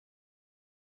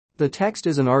The text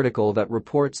is an article that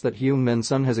reports that Heung-min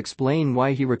Son has explained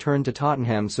why he returned to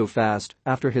Tottenham so fast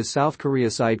after his South Korea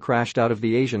side crashed out of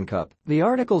the Asian Cup. The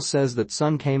article says that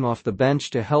Son came off the bench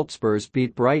to help Spurs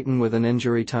beat Brighton with an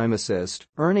injury time assist,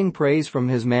 earning praise from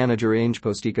his manager Ange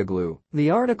Postecoglou. The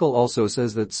article also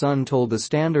says that Son told the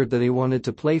Standard that he wanted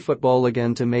to play football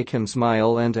again to make him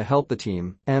smile and to help the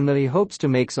team, and that he hopes to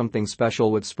make something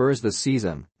special with Spurs this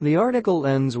season. The article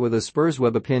ends with a Spurs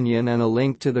web opinion and a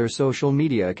link to their social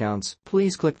media accounts.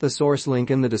 Please click the source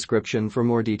link in the description for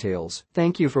more details.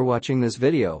 Thank you for watching this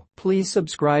video. Please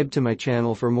subscribe to my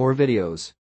channel for more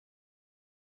videos.